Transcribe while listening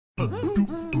Boop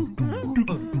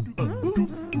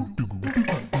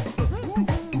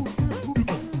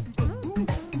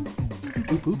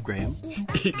boop, Graham.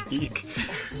 Eek, eek.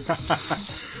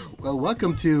 Well,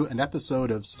 welcome to an episode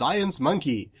of Science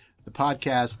Monkey, the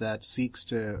podcast that seeks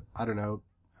to, I don't know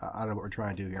what we're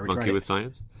trying to do. Are we Monkey trying with to,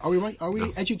 science? Are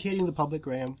we educating the public,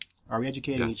 Graham? Are we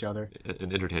educating Yes. each other?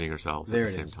 And entertaining ourselves There at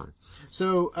the it same is. time.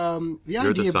 So, the You're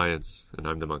idea... the science, and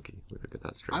I'm the monkey. We could get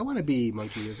that straight. I want to be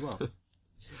monkey as well.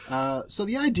 So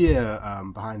the idea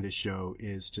behind this show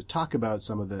is to talk about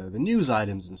some of the news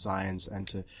items in science and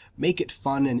to make it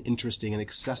fun and interesting and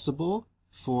accessible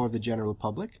for the general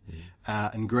public.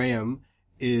 And Graham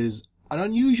is an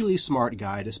unusually smart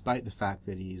guy, despite the fact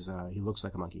that he looks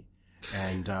like a monkey.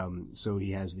 And so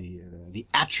he has the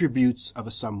attributes of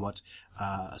a somewhat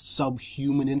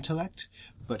subhuman intellect,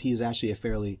 but he's actually a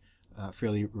fairly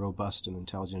robust and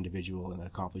intelligent individual and an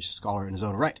accomplished scholar in his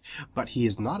own right. But he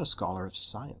is not a scholar of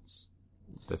science.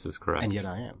 This is correct. And yet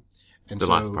I am. And the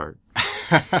last part.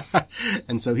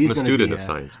 And so he's I'm a going to student be of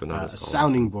science, but not a a scholar.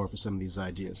 sounding board for some of these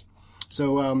ideas.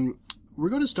 So we're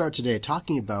going to start today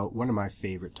talking about one of my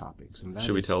favorite topics. And that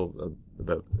Should we is- tell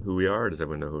about who we are, or does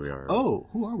everyone know who we are? Oh,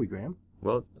 who are we, Graham?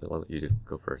 Well, I'll let you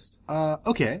go first.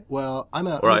 Okay. Well,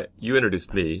 You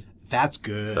introduced me, That's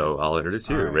good. so I'll introduce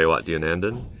you. All right. Rewat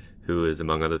Deonandan, who is,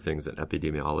 among other things, an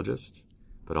epidemiologist,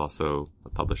 but also a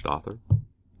published author.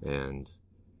 And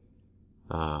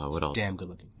what else? Damn good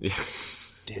looking. Yeah.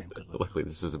 Damn good looking. Luckily,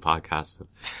 this is a podcast, so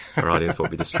our audience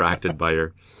won't be distracted by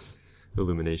your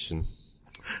illumination.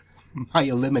 My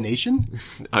elimination?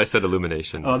 I said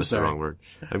illumination. Oh, I'm That's sorry. the wrong word.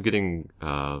 I'm getting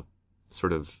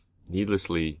sort of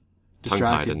needlessly Distracted.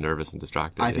 tongue-tied and nervous and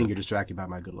distracted. I think you're distracted by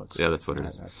my good looks. Yeah, that's what it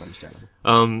is. That's understandable.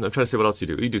 I'm trying to say what else you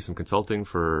do. You do some consulting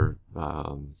for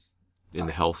in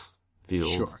the health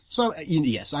field. Sure. So,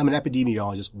 yes, I'm an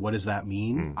epidemiologist. What does that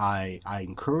mean? Hmm. I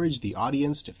encourage the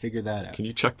audience to figure that out. Can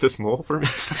you check this mole for me?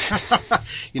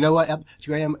 You know what,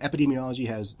 Graham? Epidemiology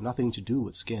has nothing to do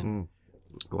with skin.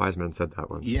 A wise man said that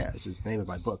once. Yeah, it's the name of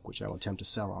my book, which I will attempt to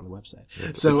sell on the website.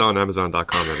 It's on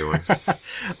Amazon.com, everyone.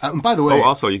 By the way, Oh,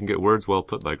 also, you can get Words Well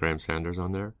Put by Graham Sanders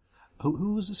on there.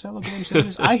 who is this fellow, Graham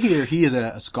Sanders? I hear he is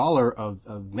a scholar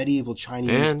of medieval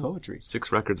Chinese And poetry.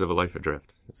 6 Records of a Life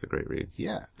Adrift. It's a great read.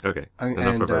 Yeah. Okay, And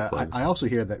enough of red flags. I also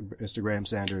hear that Mr. Graham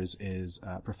Sanders is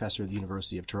a professor at the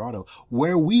University of Toronto,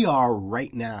 where we are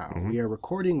right now. Mm-hmm. We are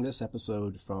recording this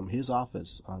episode from his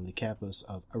office on the campus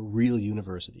of a real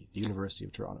university, the University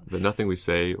of Toronto. But nothing we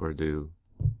say or do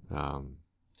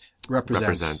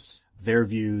Represents their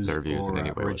views in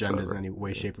any way or agendas whatsoever. in any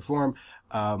way, shape, or form.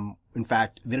 In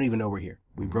fact, they don't even know we're here.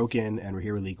 We broke in and we're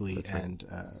here illegally, That's right. and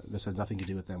this has nothing to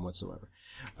do with them whatsoever.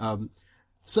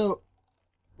 So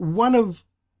one of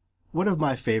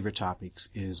my favorite topics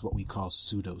is what we call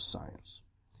pseudoscience.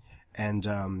 And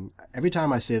every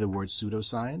time I say the word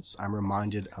pseudoscience, I'm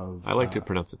reminded of... I like to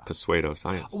pronounce it pseudo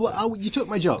science. Well, you took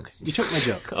my joke.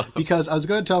 Because I was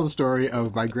going to tell the story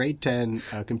of my grade 10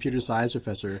 computer science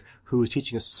professor who was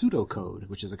teaching a pseudocode,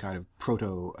 which is a kind of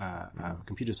proto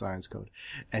computer science code.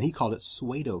 And he called it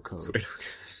pseudocode.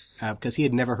 Because he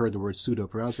had never heard the word pseudo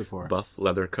pronounced before. Buff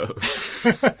leather coat.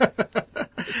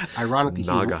 Ironically,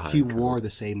 Naugahyde he code. wore the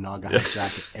same Naugahyde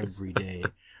jacket every day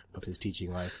of his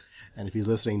teaching life. And if he's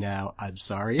listening now, I'm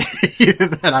sorry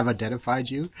that I've identified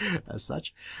you as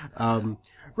such.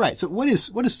 Right. So what is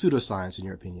pseudoscience in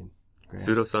your opinion, Graham?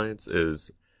 Pseudoscience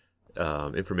is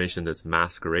information that's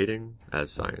masquerading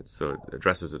as science. So it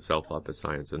dresses itself up as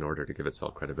science in order to give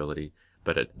itself credibility,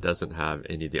 but it doesn't have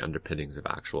any of the underpinnings of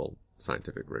actual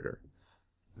scientific rigor.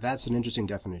 That's an interesting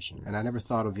definition. And I never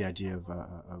thought of the idea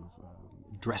of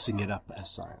dressing it up as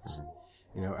science.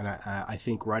 You know, and I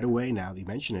think right away now that you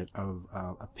mention it of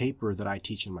a paper that I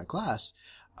teach in my class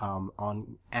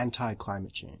on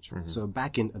anti-climate change. Mm-hmm. So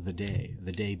back in the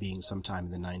day being sometime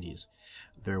in the 90s,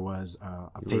 there was a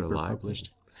You were paper alive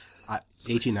published,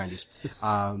 1890s.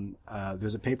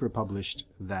 There's a paper published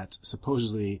that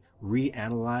supposedly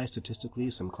reanalyzed statistically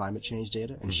some climate change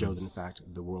data and showed that in fact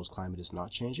the world's climate is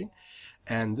not changing.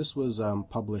 And this was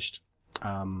published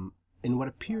in what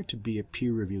appeared to be a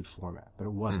peer-reviewed format, but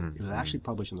it wasn't. It was actually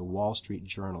published in the Wall Street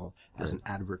Journal as an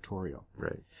advertorial.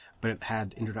 Right. But it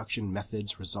had introduction,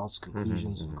 methods, results,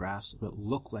 conclusions, and graphs. But it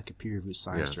looked like a peer-reviewed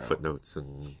science Yeah, journal. footnotes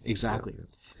and... Exactly. Yeah.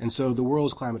 And so the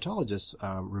world's climatologists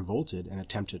revolted and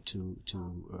attempted to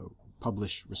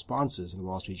publish responses in the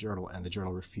Wall Street Journal, and the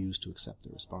journal refused to accept the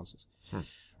responses.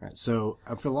 Right. So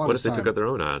for the longest What if they time, took out their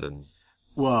own ad and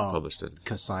well, published it?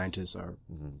 because scientists are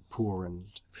poor and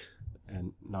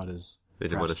not as They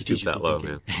didn't want to perhaps stoop that low,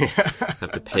 strategically man.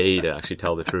 Have to pay to actually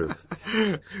tell the truth.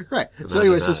 Right. So Imagine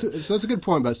anyway, that. so that's a good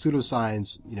point about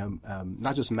pseudoscience,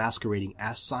 not just masquerading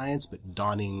as science, but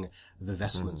donning the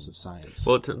vestments of science.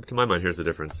 Well, to my mind, here's the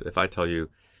difference. If I tell you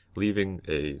leaving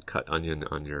a cut onion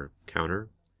on your counter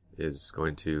is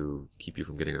going to keep you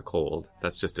from getting a cold,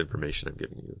 that's just information I'm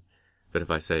giving you. But if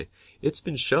I say, it's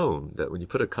been shown that when you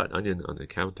put a cut onion on the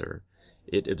counter,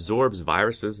 it absorbs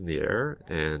viruses in the air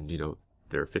and,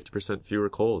 there are 50% fewer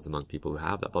colds among people who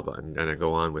have that, blah, blah. And I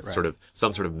go on with Right.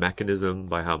 some sort of mechanism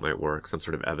by how it might work, some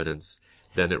sort of evidence,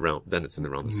 then it's in the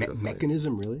realm of pseudoscience.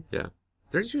 Mechanism, really? Yeah.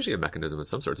 There's usually a mechanism of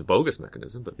some sort. It's a bogus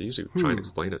mechanism, but they usually try and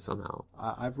explain it somehow.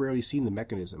 I've rarely seen the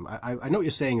mechanism. I know what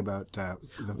you're saying about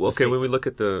Well, okay, when we look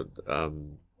at the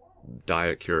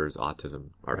Diet Cures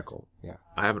Autism article, Yeah.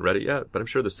 I haven't read it yet, but I'm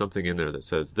sure there's something in there that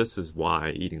says this is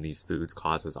why eating these foods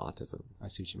causes autism. I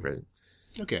see what you mean. Right?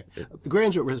 Okay.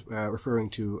 Graham's referring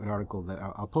to an article that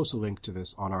I'll post a link to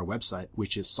this on our website,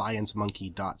 which is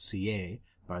sciencemonkey.ca,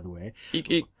 by the way.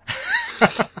 Eek, eek.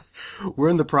 We're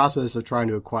in the process of trying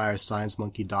to acquire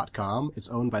sciencemonkey.com. It's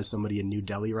owned by somebody in New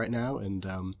Delhi right now, and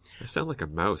I sound like a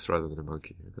mouse rather than a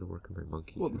monkey. I gotta work on my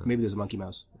monkeys. well, now. maybe there's a monkey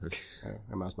mouse, Okay.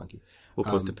 or mouse monkey. We'll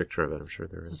post a picture of it. I'm sure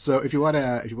there is. So if you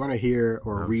wanna hear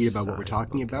or Mouse read about what we're size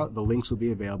talking monkey. about, the links will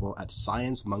be available at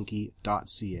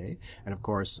sciencemonkey.ca, and of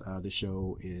course, the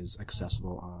show is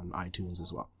accessible on iTunes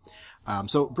as well.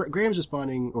 So Graham's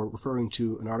responding or referring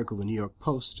to an article in the New York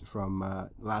Post from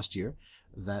last year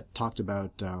that talked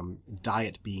about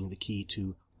diet being the key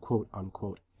to quote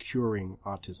unquote curing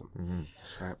autism.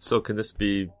 Right. So can this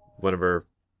be one of our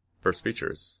first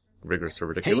features? Rigorous or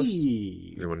ridiculous?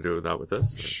 Hey. You want to do that with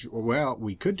this? Well,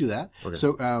 we could do that. Okay.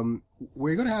 So,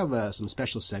 we're going to have some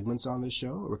special segments on this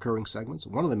show, recurring segments.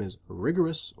 One of them is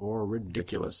rigorous or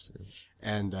ridiculous.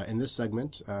 And in this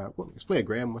segment, explain it,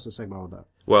 Graham. What's the segment all about?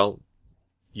 Well,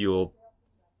 you'll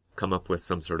come up with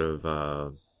some sort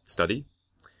of study,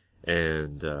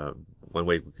 and one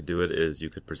way we could do it is you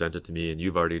could present it to me, and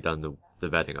you've already done the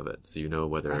vetting of it, so you know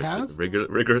whether I it's have? a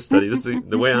rigorous study. This is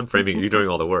the way I'm framing it. You're doing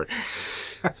all the work.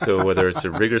 So whether it's a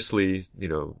rigorously,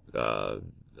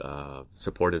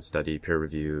 supported study,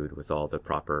 peer-reviewed with all the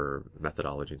proper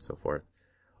methodology and so forth,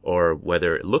 or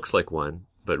whether it looks like one,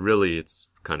 but really it's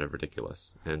kind of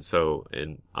ridiculous. And so,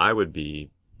 I would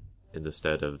be in the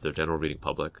stead of the general reading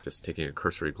public, just taking a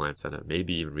cursory glance at it,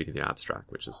 maybe even reading the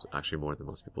abstract, which is actually more than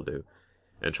most people do,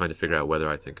 and trying to figure out whether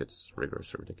I think it's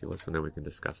rigorous or ridiculous, and then we can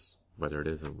discuss whether it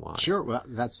is and why. Sure. Well,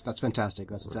 that's fantastic.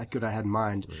 That's exactly what I had in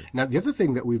mind. Now, the other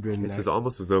thing that we've been It's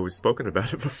almost as though we've spoken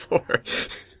about it before,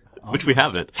 which we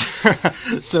haven't.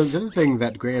 so the other thing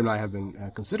that Graham and I have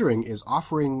been considering is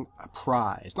offering a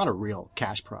prize, not a real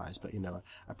cash prize, but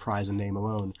a prize in name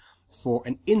alone, for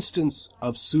an instance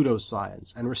of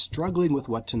pseudoscience, and we're struggling with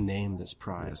what to name this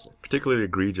prize. Particularly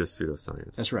egregious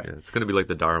pseudoscience. That's right. Yeah, it's going to be like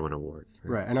the Darwin Awards.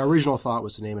 Right, and our original thought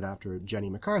was to name it after Jenny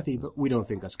McCarthy, but we don't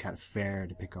think that's kind of fair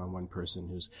to pick on one person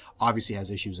who's obviously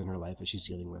has issues in her life that she's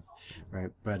dealing with,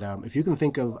 right? But if you can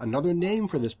think of another name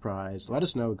for this prize, let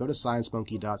us know. Go to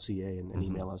sciencemonkey.ca and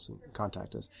email us and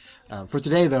contact us. For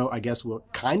today, though, I guess we'll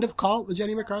kind of call it the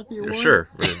Jenny McCarthy Award. Sure.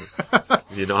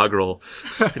 The inaugural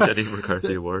Jenny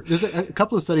McCarthy Award. There's a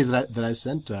couple of studies that I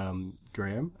sent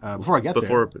Graham before I get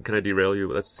there. Can I derail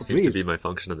you? That seems please. to be my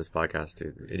function on this podcast.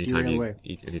 Anytime Derail away.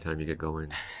 anytime you get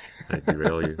going, I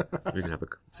derail you. We can have a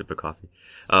sip of coffee.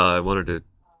 I wanted to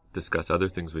discuss other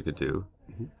things we could do.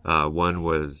 One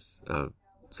was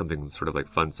something sort of like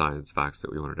fun science facts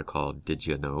that we wanted to call "Did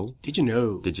You Know?" Did you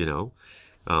know? Did you know?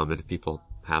 And if people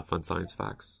have fun science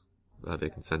facts, they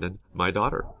can send in. My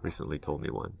daughter recently told me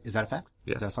one. Is that a fact?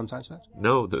 Yes. Is that a fun science fact?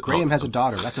 No, Graham has a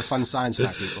daughter. That's a fun science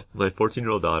fact, people. My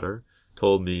 14-year-old daughter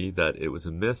told me that it was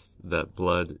a myth that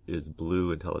blood is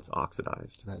blue until it's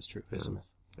oxidized. That is true. It is a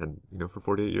myth. And, for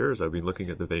 48 years, I've been looking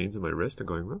at the veins in my wrist and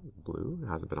going, well, blue, it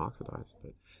hasn't been oxidized.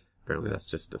 But apparently that's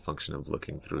just a function of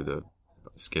looking through the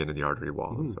skin and the artery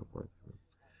wall and so forth.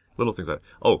 Little things like,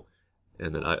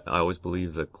 and then I always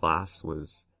believed that glass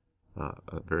was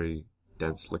a very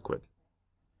dense liquid.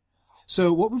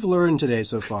 So what we've learned today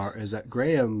so far is that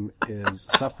Graham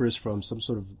suffers from some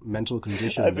sort of mental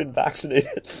condition. I've been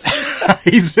vaccinated.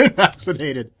 He's been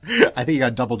vaccinated. I think he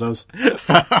got double dose.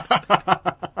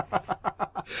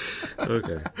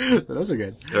 Okay. Those are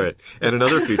good. All right. And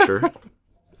another feature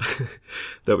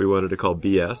that we wanted to call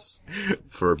BS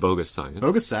for bogus science.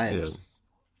 Bogus science.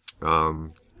 Yeah.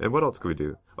 And what else could we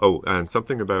do? Oh, and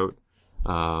something about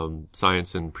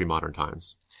science in pre-modern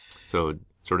times. So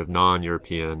sort of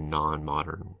non-European,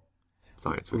 non-modern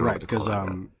science. We don't Right, have to call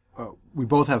because that we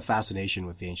both have fascination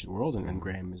with the ancient world, and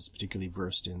Graham is particularly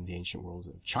versed in the ancient world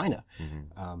of China.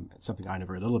 It's something I know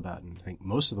very little about, and I think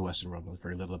most of the Western world knows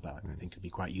very little about, and I think it could be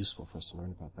quite useful for us to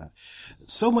learn about that.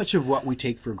 So much of what we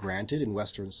take for granted in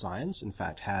Western science, in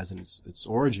fact, has its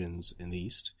origins in the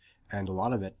East, and a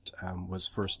lot of it was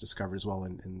first discovered as well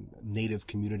in native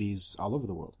communities all over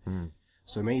the world.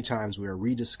 So many times we are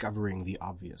rediscovering the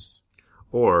obvious.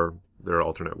 Or there are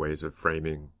alternate ways of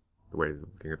framing the ways of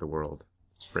looking at the world,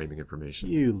 framing information.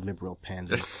 You liberal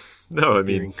pansy. No, I Your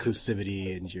mean,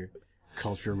 inclusivity and your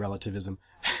cultural relativism.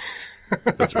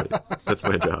 that's right. That's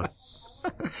my job.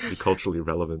 Be culturally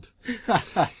relevant.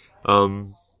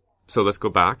 So let's go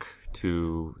back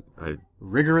to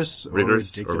Rigorous or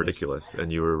ridiculous?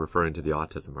 And you were referring to the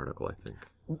autism article, I think.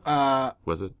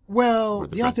 Was it? Well, Or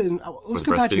the autism. Let's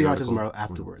the go back to the breastfeeding autism article? article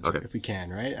afterwards, Okay. if we can.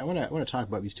 Right? I want to talk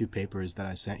about these two papers that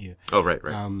I sent you. Oh, right.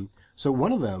 So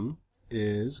one of them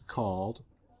is called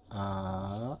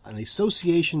an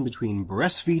association between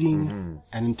breastfeeding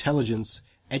and intelligence,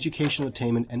 educational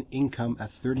attainment, and income at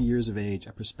 30 years of age,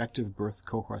 a prospective birth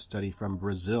cohort study from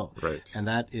Brazil. Right. And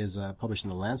that is published in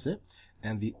The Lancet.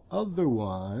 And the other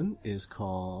one is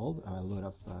called, load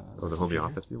up. The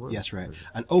homeopathy one? Yes, right.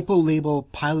 An OPO label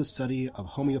pilot study of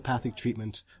homeopathic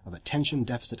treatment of attention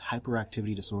deficit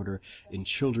hyperactivity disorder in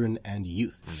children and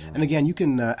youth. And again, you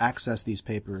can access these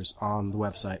papers on the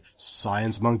website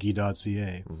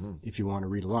sciencemonkey.ca if you want to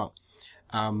read along.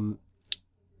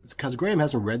 Because Graham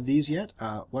hasn't read these yet,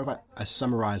 what if I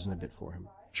summarize them a bit for him?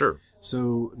 Sure.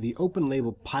 So the open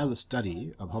label pilot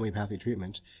study of homeopathic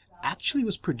treatment actually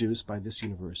was produced by this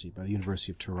university, by the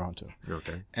University of Toronto.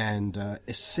 Okay. And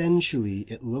essentially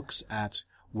it looks at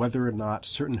whether or not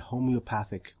certain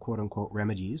homeopathic quote-unquote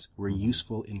remedies were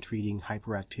useful in treating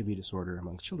hyperactivity disorder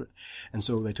amongst children. And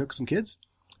so they took some kids,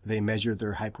 they measured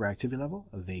their hyperactivity level,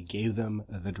 they gave them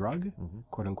the drug,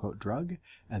 quote-unquote drug,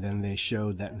 and then they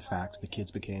showed that in fact the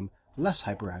kids became less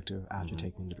hyperactive after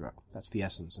taking the drug. That's the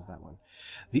essence of that one.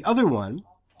 The other one,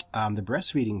 the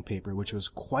breastfeeding paper, which was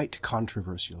quite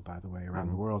controversial, by the way, around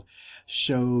the world,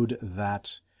 showed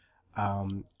that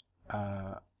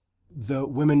the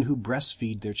women who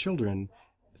breastfeed their children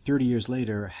 30 years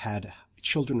later had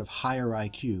children of higher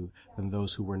IQ than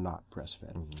those who were not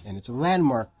breastfed. And it's a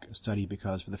landmark study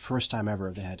because for the first time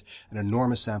ever, they had an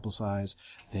enormous sample size.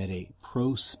 They had a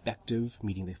prospective,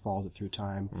 meaning they followed it through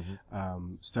time,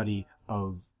 study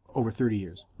of over 30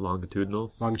 years.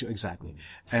 Longitudinal? Exactly.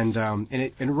 And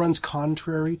it runs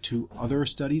contrary to other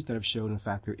studies that have shown, in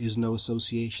fact, there is no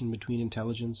association between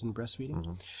intelligence and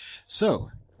breastfeeding. So,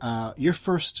 your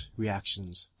first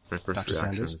reactions, My first Dr.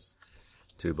 reactions Sanders?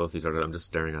 to both these articles. I'm just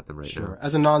staring at them right now. Sure.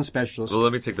 As a non-specialist, Well,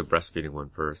 let me take the breastfeeding one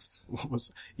first.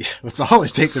 let's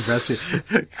always take the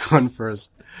breastfeeding one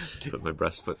first. Put my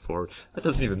breast foot forward. That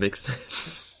doesn't even make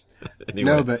sense. Anyway.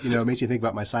 No, but, it makes you think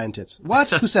about my scientists.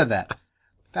 What? Who said that?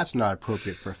 That's not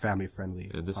appropriate for a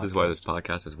family-friendly And this podcast. is why this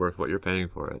podcast is worth what you're paying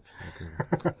for it.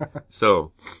 Okay.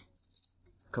 So,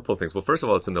 a couple of things. Well, first of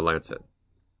all, it's in the Lancet.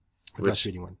 The which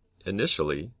breastfeeding one.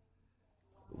 initially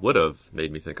would have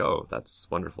made me think, oh, that's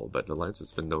wonderful. But the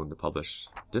Lancet's been known to publish.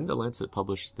 Didn't the Lancet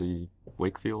publish the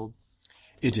Wakefield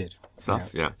It did.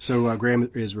 stuff? Yeah. So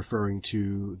Graham is referring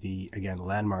to the, again,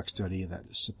 landmark study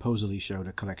that supposedly showed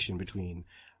a connection between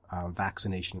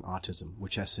vaccination and autism,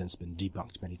 which has since been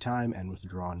debunked many times and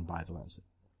withdrawn by the Lancet.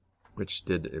 Which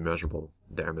did immeasurable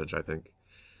damage, I think.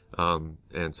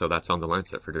 And so that's on the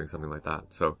Lancet for doing something like that.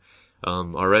 So,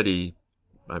 already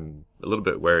I'm a little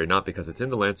bit wary, not because it's in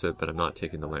the Lancet, but I'm not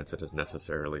taking the Lancet as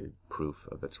necessarily proof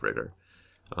of its rigor.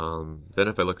 Then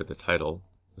if I look at the title,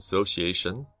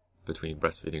 Association between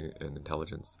Breastfeeding and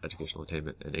Intelligence, Educational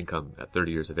Attainment, and Income at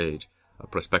 30 years of age, a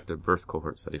prospective birth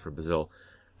cohort study from Brazil,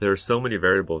 there are so many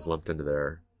variables lumped into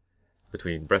there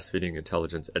between breastfeeding,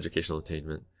 intelligence, educational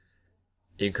attainment,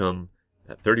 income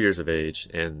at 30 years of age,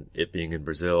 and it being in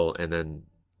Brazil, and then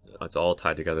it's all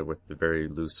tied together with the very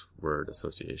loose word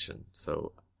association.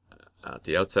 So at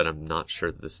the outset, I'm not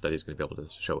sure that this study is going to be able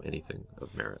to show anything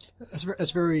of merit.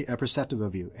 That's very perceptive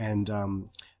of you. And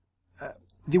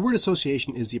the word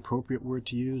association is the appropriate word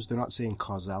to use. They're not saying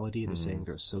causality. They're saying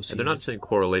they're associated. And they're not saying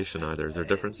correlation either. Is there a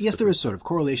difference? Yes, there is sort of.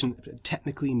 Correlation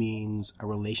technically means a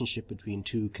relationship between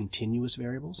two continuous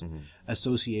variables.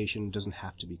 Association doesn't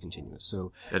have to be continuous.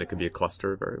 So, And it could be a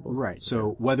cluster of variables. right.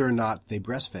 So whether or not they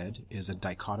breastfed is a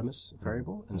dichotomous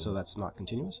variable, and so that's not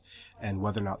continuous. And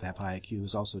whether or not they have high IQ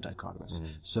is also dichotomous.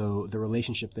 So the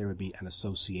relationship there would be an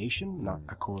association, not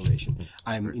a correlation.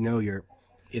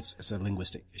 It's a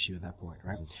linguistic issue at that point,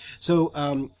 right? So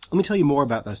let me tell you more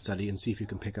about that study and see if you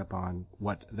can pick up on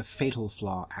what the fatal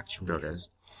flaw actually is.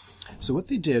 So what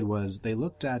they did was they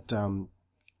looked at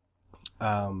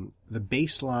the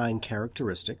baseline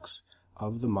characteristics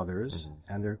of the mothers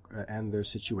and their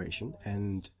situation,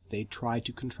 and they try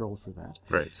to control for that.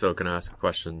 Right. So can I ask a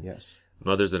question? Yes.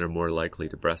 Mothers that are more likely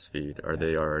to breastfeed, are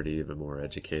they already even more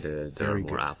educated? They're Very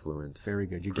more good. affluent? Very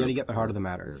good. You're getting at the heart of the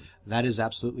matter. Yeah. That is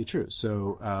absolutely true.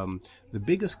 So the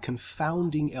biggest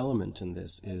confounding element in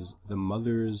this is the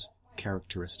mother's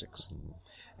characteristics. And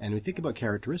when we think about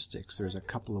characteristics, there's a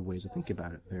couple of ways to think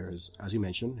about it. There's, as you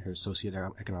mentioned, her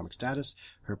socioeconomic status,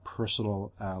 her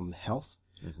personal health,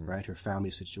 right, her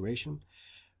family situation.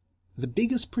 The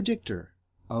biggest predictor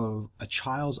of a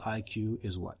child's IQ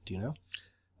is what? Do you know?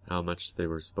 How much they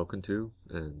were spoken to,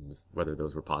 and whether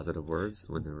those were positive words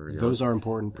when they were young. Those are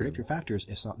important predictor factors.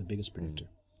 It's not the biggest predictor.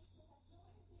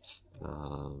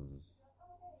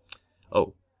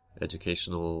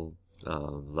 Educational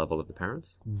level of the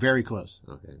parents? Very close.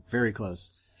 Okay. Very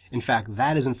close. In fact,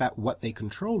 that is in fact what they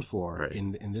controlled for Right.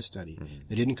 in this study.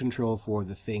 They didn't control for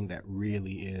the thing that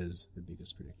really is the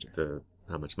biggest predictor.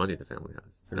 How much money the family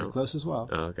has. Very No? close as well.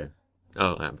 Oh, okay.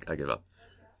 Oh, I give up.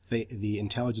 The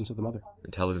intelligence of the mother.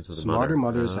 Intelligence of the Smarter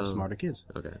mother. mothers have smarter kids.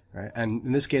 Okay. Right? And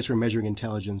in this case, we're measuring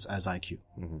intelligence as IQ.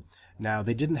 Now,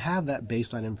 they didn't have that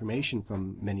baseline information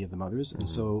from many of the mothers, and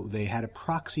so they had a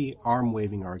proxy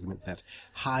arm-waving argument that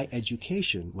high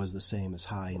education was the same as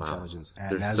high intelligence.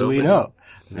 And There's as so we many- know,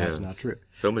 that's Yeah. not true.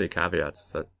 So many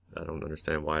caveats that I don't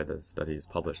understand why the study is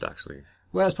published, actually.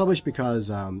 Well, it's published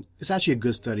because it's actually a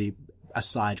good study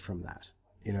aside from that.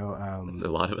 It's a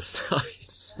lot of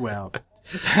asides. Well,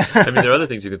 I mean, there are other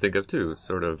things you can think of, too.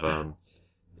 Sort of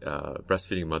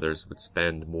breastfeeding mothers would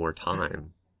spend more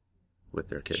time with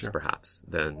their kids, Sure. perhaps,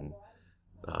 than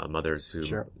mothers who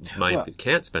Sure.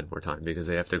 can't spend more time because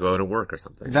they have to go out and work or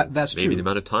something. That's Maybe true. the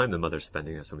amount of time the mother's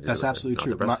spending has something to That's do with absolutely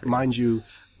it, true. not the breastfeeding. Mind you,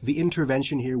 the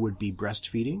intervention here would be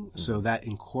breastfeeding, so that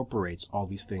incorporates all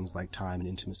these things like time and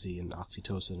intimacy and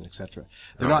oxytocin, etc.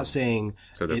 They're not saying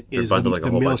So it they're is the bundling a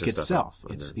whole milk bunch of stuff itself.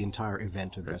 up It's under- the entire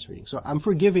event of breastfeeding. So I'm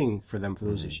forgiving for them for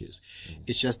those issues.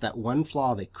 It's just that one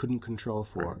flaw they couldn't control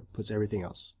for puts everything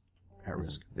else at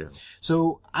risk. Yeah.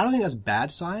 So I don't think that's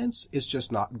bad science. It's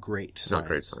just not great science. Not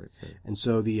great science. Yeah. And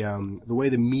so the way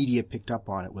the media picked up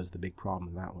on it was the big problem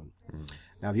in that one.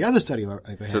 Now the other study,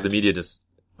 So the media just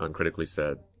uncritically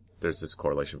said there's this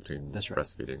correlation between That's right.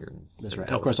 breastfeeding and that's and right.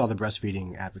 And of course, all intelligence. the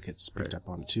breastfeeding advocates picked up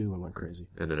on it too and went crazy.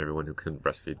 And then everyone who couldn't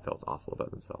breastfeed felt awful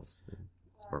about themselves.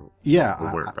 Or Yeah,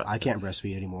 who weren't I breastfed. can't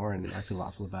breastfeed anymore, and I feel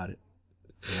awful about it.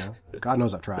 God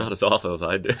knows I've tried. Not as awful as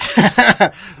I do.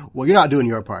 Well, you're not doing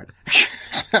your part.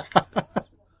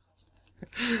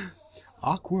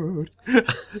 Awkward.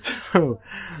 So,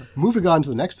 moving on to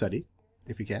the next study,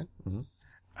 if you can.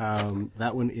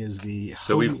 That one is the.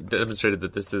 So we've demonstrated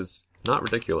that this is not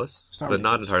ridiculous, not but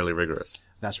not ridiculous. entirely rigorous.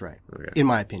 That's right. Okay. In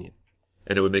my opinion.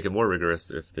 And it would make it more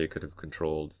rigorous if they could have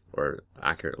controlled or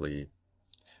accurately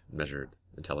measured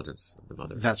intelligence of the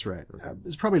mother. That's right.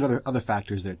 There's probably other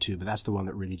factors there too, but that's the one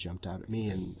that really jumped out at me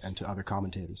and to other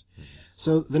commentators.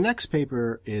 So the next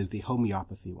paper is the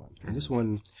homeopathy one. And this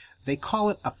one, they call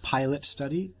it a pilot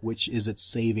study, which is its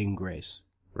saving grace,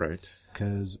 Right.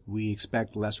 because we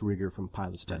expect less rigor from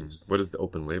pilot studies. What does the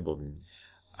open label mean?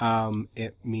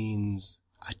 It means,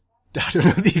 I don't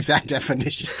know the exact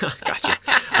definition. Gotcha.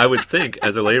 I would think,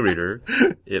 as a lay reader,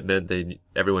 it meant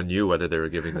everyone knew whether they were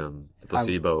giving them the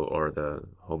placebo or the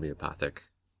homeopathic,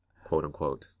 quote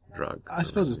unquote, drug. I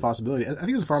suppose it's a possibility. I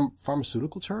think it's a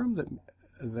pharmaceutical term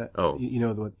that Oh. you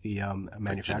know what the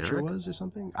manufacturer generic? was or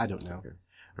something. I don't know.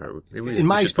 All right, In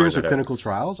my experience with with clinical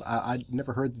trials, I'd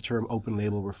never heard the term open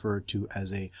label referred to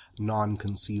as a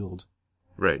non-concealed.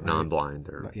 right, non-blind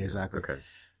or Yeah, exactly. Okay.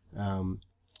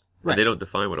 Right. They don't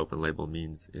define what open label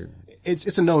means.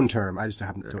 It's a known term. I just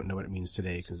don't know what it means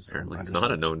today because Apparently, it's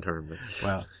not a known term. But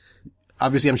Well,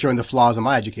 obviously, I'm showing the flaws of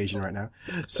my education right now.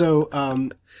 So,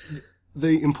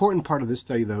 the important part of this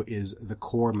study, though, is the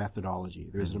core methodology.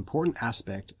 There's an important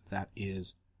aspect that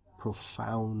is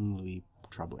profoundly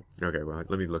troubling. okay, well,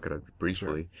 let me look at it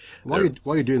briefly. While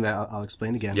you're doing that, I'll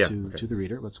explain again Yeah, to okay. the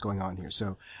reader what's going on here.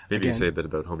 So, Maybe again, you say a bit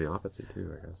about homeopathy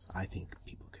too, I guess. I think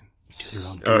people can do their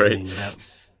own All right. Googling without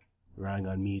relying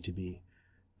on me to be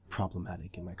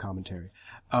problematic in my commentary.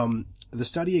 The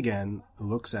study again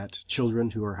looks at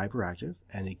children who are hyperactive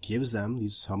and it gives them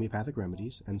these homeopathic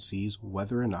remedies and sees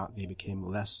whether or not they became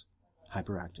less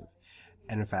hyperactive.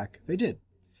 And in fact, they did.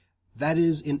 That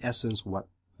is in essence what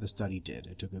the study did.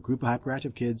 It took a group of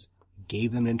hyperactive kids,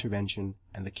 gave them an intervention,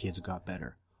 and the kids got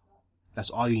better. That's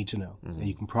all you need to know. And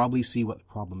you can probably see what the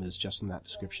problem is just in that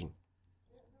description.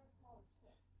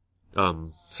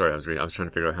 Sorry, I was trying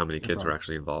to figure out how many kids were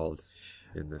actually involved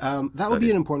in this. That would be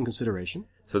an important consideration.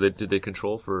 So did they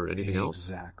control for anything else?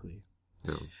 Exactly.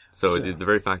 No. So the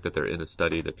very fact that they're in a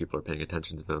study, that people are paying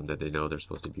attention to them, that they know they're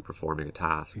supposed to be performing a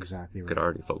task, exactly right. could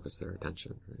already focus their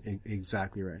attention. Right?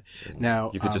 Exactly right. And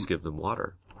now, you could just give them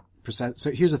water.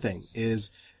 So here's the thing: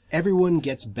 is everyone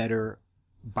gets better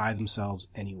by themselves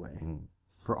anyway,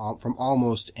 from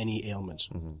almost any ailment.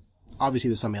 Obviously,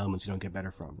 there's some ailments you don't get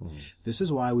better from. This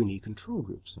is why we need control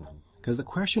groups. Because the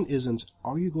question isn't,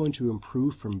 are you going to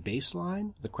improve from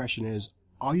baseline? The question is,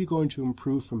 are you going to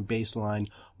improve from baseline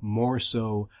more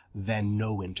so than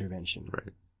no intervention?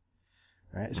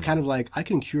 Right? It's kind of like, I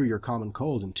can cure your common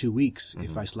cold in 2 weeks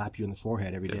if I slap you in the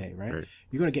forehead every day, right?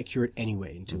 You're going to get cured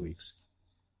anyway in 2 weeks.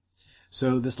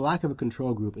 So this lack of a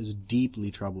control group is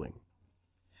deeply troubling.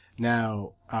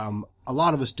 Now, a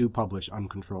lot of us do publish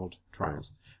uncontrolled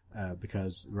trials.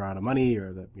 Because we're out of money,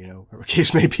 or whatever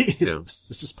case may be. Let's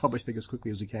just publish things as quickly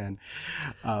as we can.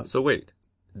 So wait,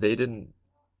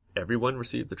 everyone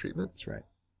received the treatment? That's right.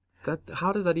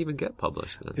 How does that even get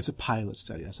published then? It's a pilot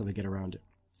study. That's how they get around it.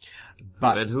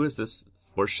 And who is this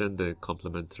Forschende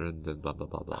Komplementaren and blah, blah,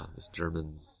 blah, blah? This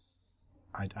German...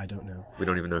 I don't know. We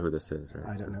don't even know who this is, right?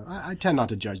 I don't know. I tend not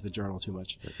to judge the journal too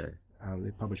much. Okay.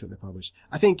 They publish what they publish.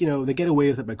 I think, they get away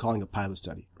with it by calling it a pilot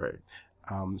study. Right.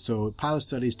 So pilot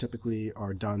studies typically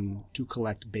are done to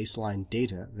collect baseline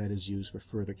data that is used for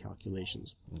further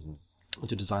calculations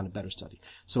to design a better study.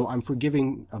 So I'm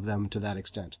forgiving of them to that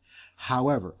extent.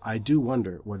 However, I do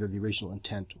wonder whether the original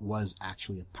intent was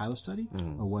actually a pilot study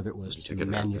or whether it was to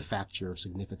manufacture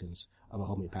significance of a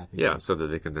homeopathic drug. So that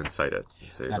they can then cite it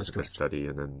and say, that is look at this study,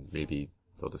 and then maybe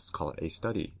they'll just call it a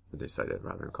study when they cite it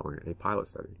rather than calling it a pilot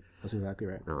study. That's exactly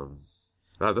right.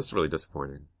 That's really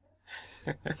disappointing.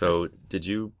 So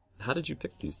how did you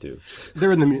pick these two?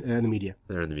 They're in the media.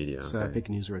 They're in the media. So I picked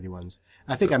newsworthy ones.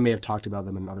 I think I may have talked about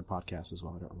them in other podcasts as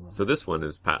well. I don't remember. So this one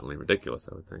is patently ridiculous,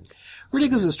 I would think.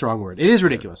 Ridiculous is a strong word. It is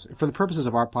ridiculous. For the purposes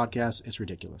of our podcast, it's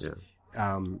ridiculous.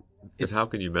 Yeah. Because how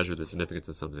can you measure the significance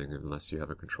of something unless you have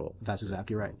a control? That's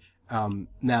exactly right.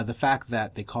 Now, the fact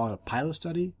that they call it a pilot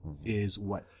study is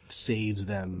what saves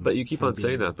them. But you keep on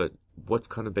saying that, but what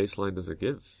kind of baseline does it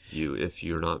give you if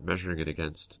you're not measuring it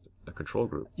against a control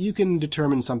group? You can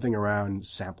determine something around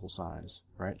sample size,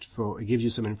 right? It gives you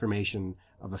some information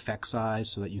of effect size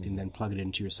so that you can then plug it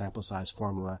into your sample size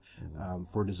formula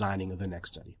for designing the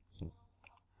next study.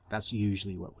 That's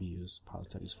usually what we use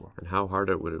pilot studies for. And how hard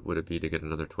would it be to get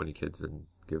another 20 kids and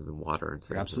give them water and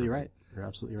say? You're absolutely right. You're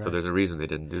absolutely right. So there's a reason they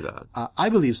didn't do that. I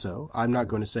believe so. I'm not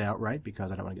going to say outright because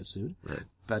I don't want to get sued. Right.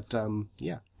 But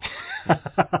yeah.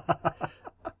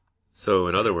 So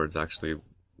in other words, actually,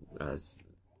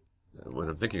 when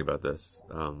I'm thinking about this,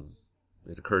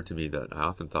 it occurred to me that I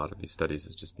often thought of these studies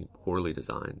as just being poorly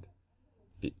designed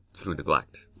through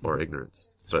neglect or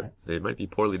ignorance. But they might be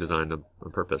poorly designed on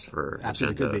purpose for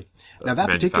absolutely could be. Now that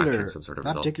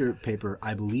particular paper,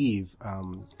 I believe,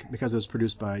 because it was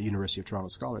produced by University of Toronto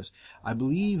scholars, I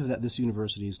believe that this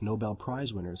university's Nobel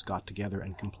Prize winners got together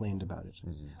and complained about it.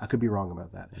 I could be wrong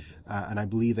about that. And I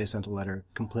believe they sent a letter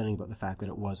complaining about the fact that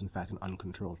it was in fact an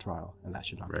uncontrolled trial, and that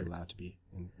should not be allowed to be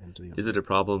into the. Is it a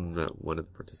problem that one of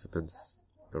the participants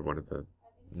or one of the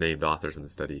named authors in the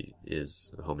study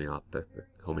is a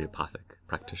homeopathic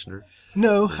practitioner?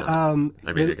 No,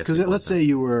 because let's say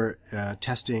you were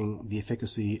testing the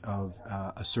efficacy of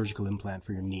a surgical implant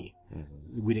for your knee.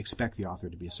 We'd expect the author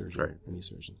to be a surgeon, a knee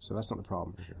surgeon. So that's not the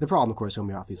problem. The problem, of course,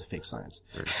 homeopathy is a fake science.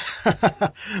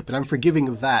 But I'm forgiving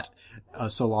of that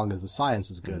so long as the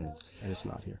science is good, and it's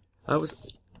not here.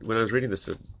 When I was reading this,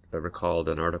 I recalled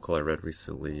an article I read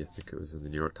recently. I think it was in the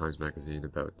New York Times Magazine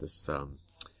about this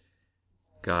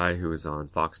guy who was on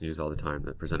Fox News all the time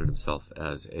that presented himself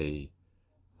as a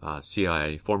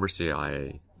former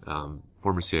CIA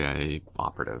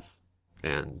operative,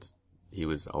 and he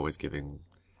was always giving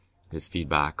his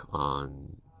feedback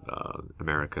on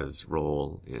America's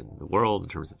role in the world in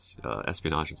terms of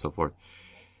espionage and so forth.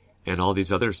 And all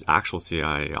these other actual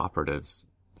CIA operatives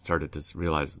started to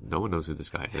realize no one knows who this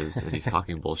guy is, and he's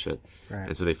talking bullshit. Right.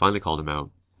 And so they finally called him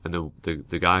out. And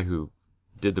the guy who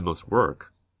did the most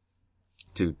work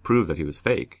to prove that he was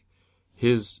fake,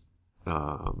 his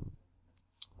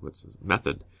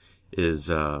method is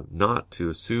not to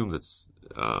assume that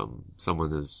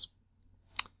someone is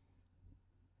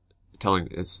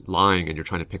lying and you're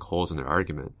trying to pick holes in their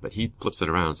argument, but he flips it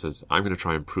around and says, I'm going to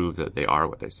try and prove that they are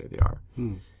what they say they are.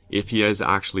 If he is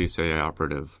actually a CIA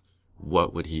operative,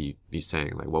 what would he be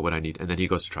saying? Like, what would I need? And then he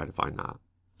goes to try to find that.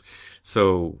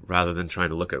 So rather than trying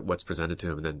to look at what's presented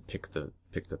to him and then pick the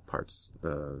parts,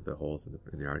 the holes in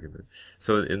the argument.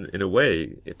 So in a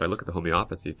way, if I look at the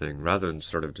homeopathy thing, rather than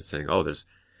sort of just saying, oh, there's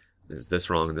this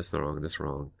wrong and this wrong and this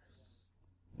wrong,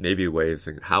 maybe a way of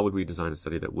saying, how would we design a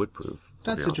study that would prove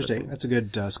That's homeopathy? interesting. That's a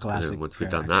good And scholastic then once we've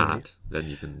done activity. that, then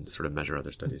you can sort of measure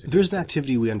other studies. There's an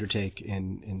activity we undertake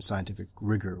in scientific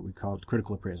rigor. We call it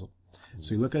critical appraisal.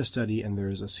 So we look at a study, and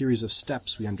there's a series of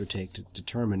steps we undertake to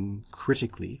determine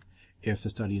critically if the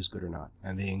study is good or not.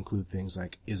 And they include things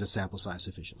like, is the sample size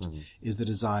sufficient? Is the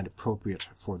design appropriate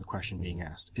for the question being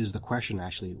asked? Is the question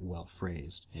actually well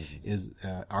phrased? Is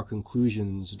our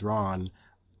conclusions drawn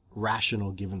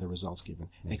rational given the results given,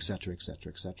 et cetera, et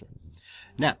cetera, et cetera.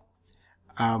 Now,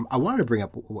 I wanted to bring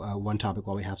up one topic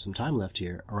while we have some time left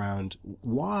here around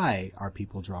why are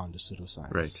people drawn to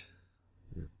pseudoscience? Right.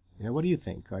 You know, what do you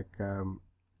think? Like,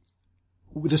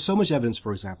 there's so much evidence,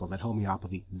 for example, that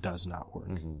homeopathy does not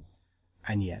work.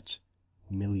 And yet,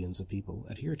 millions of people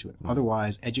adhere to it.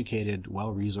 Otherwise, educated,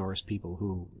 well-resourced people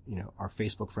who, you know, are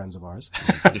Facebook friends of ours,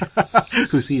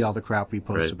 who see all the crap we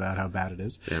post about how bad it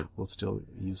is, will still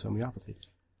use homeopathy.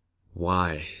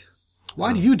 Why?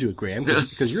 Why do you do it, Graham?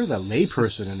 Because you're the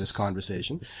layperson in this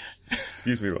conversation.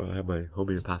 Excuse me while I have my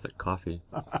homeopathic coffee.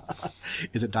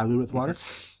 Is it diluted with water?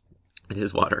 It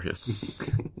is water, yeah.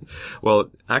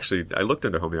 Well, actually, I looked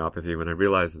into homeopathy when I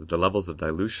realized that the levels of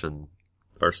dilution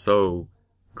are so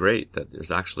great that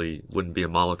there's actually wouldn't be a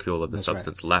molecule of the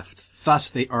substance left. Thus,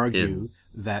 they argue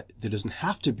that there doesn't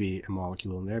have to be a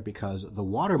molecule in there because the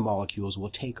water molecules will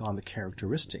take on the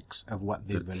characteristics of what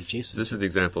they've been adjacent to. This is the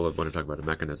example of when I talk about a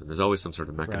mechanism. There's always some sort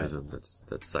of mechanism that's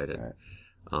cited.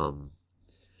 Right.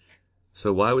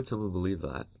 So why would someone believe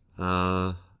that?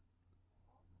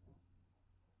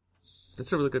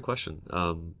 That's a really good question.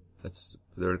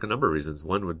 There are a number of reasons.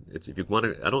 One if you want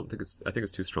to, I think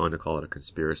it's too strong to call it a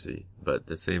conspiracy, but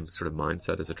the same sort of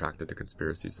mindset is attracted to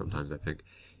conspiracies sometimes, I think,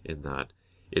 in that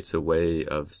it's a way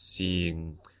of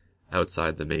seeing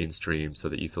outside the mainstream so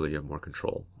that you feel you have more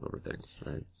control over things,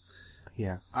 right?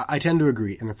 Yeah, I tend to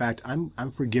agree. And in fact, I'm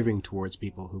forgiving towards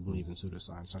people who believe in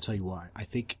pseudoscience. I'll tell you why. I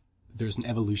think there's an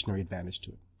evolutionary advantage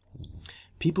to it.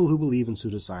 People who believe in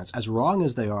pseudoscience, as wrong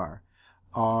as they are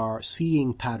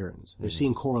seeing patterns. They're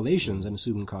seeing correlations and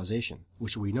assuming causation,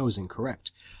 which we know is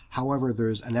incorrect. However,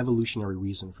 there's an evolutionary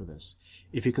reason for this.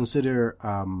 If you consider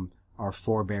our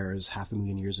forebears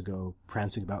 500,000 years ago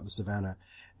prancing about the savannah,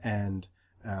 and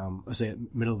let's say at the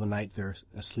middle of the night they're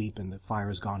asleep and the fire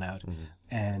has gone out,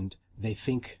 and they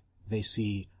think they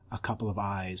see a couple of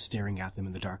eyes staring at them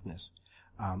in the darkness.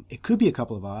 It could be a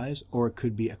couple of eyes, or it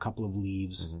could be a couple of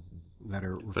leaves that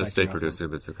are reflecting. But it's safer to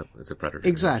assume it's a predator.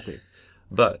 Exactly.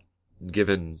 But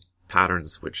given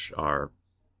patterns which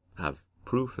have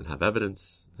proof and have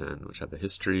evidence and which have a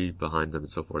history behind them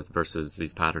and so forth versus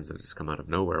these patterns that just come out of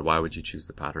nowhere, why would you choose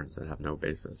the patterns that have no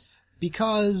basis?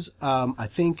 Because I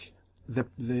think the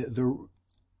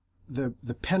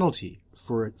penalty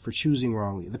for choosing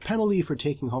wrongly, the penalty for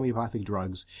taking homeopathic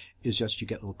drugs is just you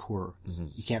get a little poorer.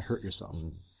 You can't hurt yourself.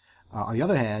 On the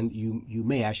other hand, you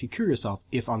may actually cure yourself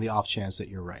if on the off chance that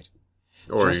you're right.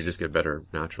 Or you just get better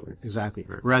naturally. Exactly.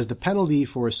 Right. Whereas the penalty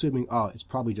for assuming, it's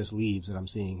probably just leaves that I'm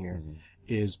seeing here,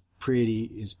 is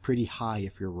pretty high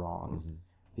if you're wrong.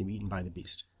 You're eaten by the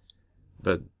beast.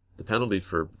 But the penalty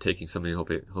for taking something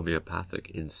homeopathic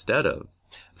instead of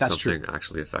something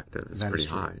actually effective is pretty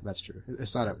high. That's true.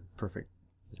 It's not a perfect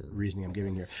reasoning I'm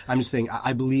giving here. I'm just saying,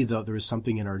 I believe though there is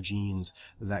something in our genes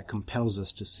that compels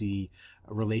us to see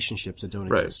relationships that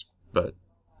don't exist. But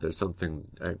there's something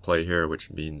at play here which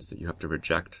means that you have to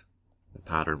reject a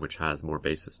pattern which has more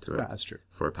basis to it. That's true.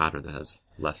 For a pattern that has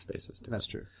less basis to it. That's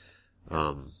true.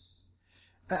 And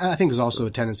I think there's also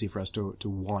a tendency for us to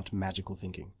want magical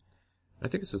thinking. I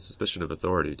think it's a suspicion of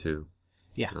authority too.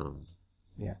 Yeah.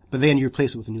 But then you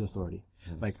replace it with a new authority.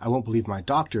 Like, I won't believe my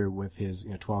doctor with his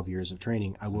 12 years of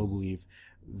training. I will believe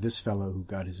this fellow who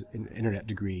got his internet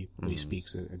degree, but he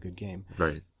speaks a good game.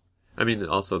 Right. I mean,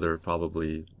 also there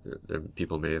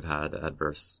people may have had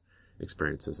adverse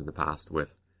experiences in the past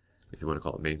with, if you want to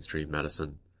call it mainstream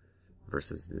medicine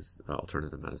versus these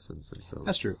alternative medicines. And so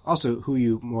that's true. Also, who are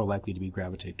you more likely to be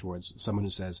gravitate towards? Someone who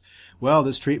says, well,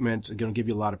 this treatment is going to give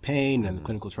you a lot of pain and the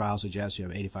clinical trial suggests you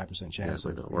have 85% chance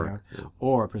of,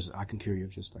 or a person, I can cure you.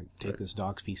 Just like take this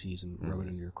dog's feces and rub it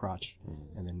into your crotch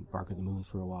and then bark at the moon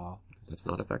for a while. That's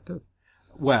not effective.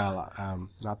 Well,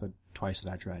 not the twice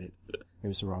that I tried it.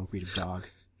 Maybe it's the wrong breed of dog.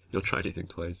 You'll try anything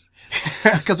twice.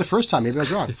 Because the first time, maybe I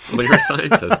was wrong. Well, you're a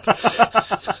scientist.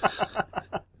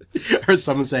 I heard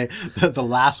someone say that the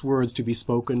last words to be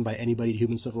spoken by anybody in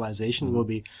human civilization will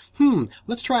be,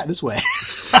 let's try it this way.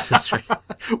 That's right.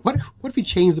 What if we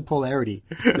change the polarity?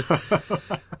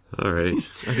 All right.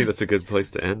 I think that's a good place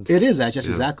to end. It is, just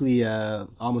exactly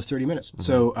almost 30 minutes.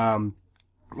 So,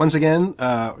 once again,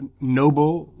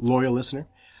 noble, loyal listener,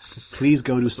 please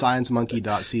go to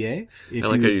sciencemonkey.ca. I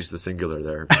like how you use the singular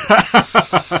there.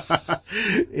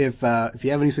 If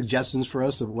you have any suggestions for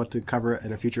us of what to cover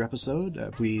in a future episode,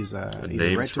 please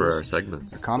names for our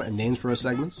segments, comment and names for our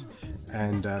segments,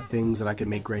 and things that I can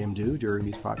make Graham do during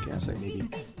these podcasts. Like maybe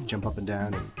jump up and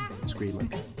down and scream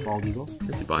like bald eagle.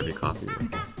 If you buy me coffee, yes.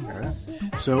 Fair enough.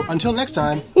 So until next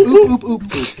time, oop oop oop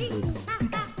oop oop.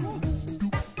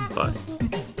 Bye.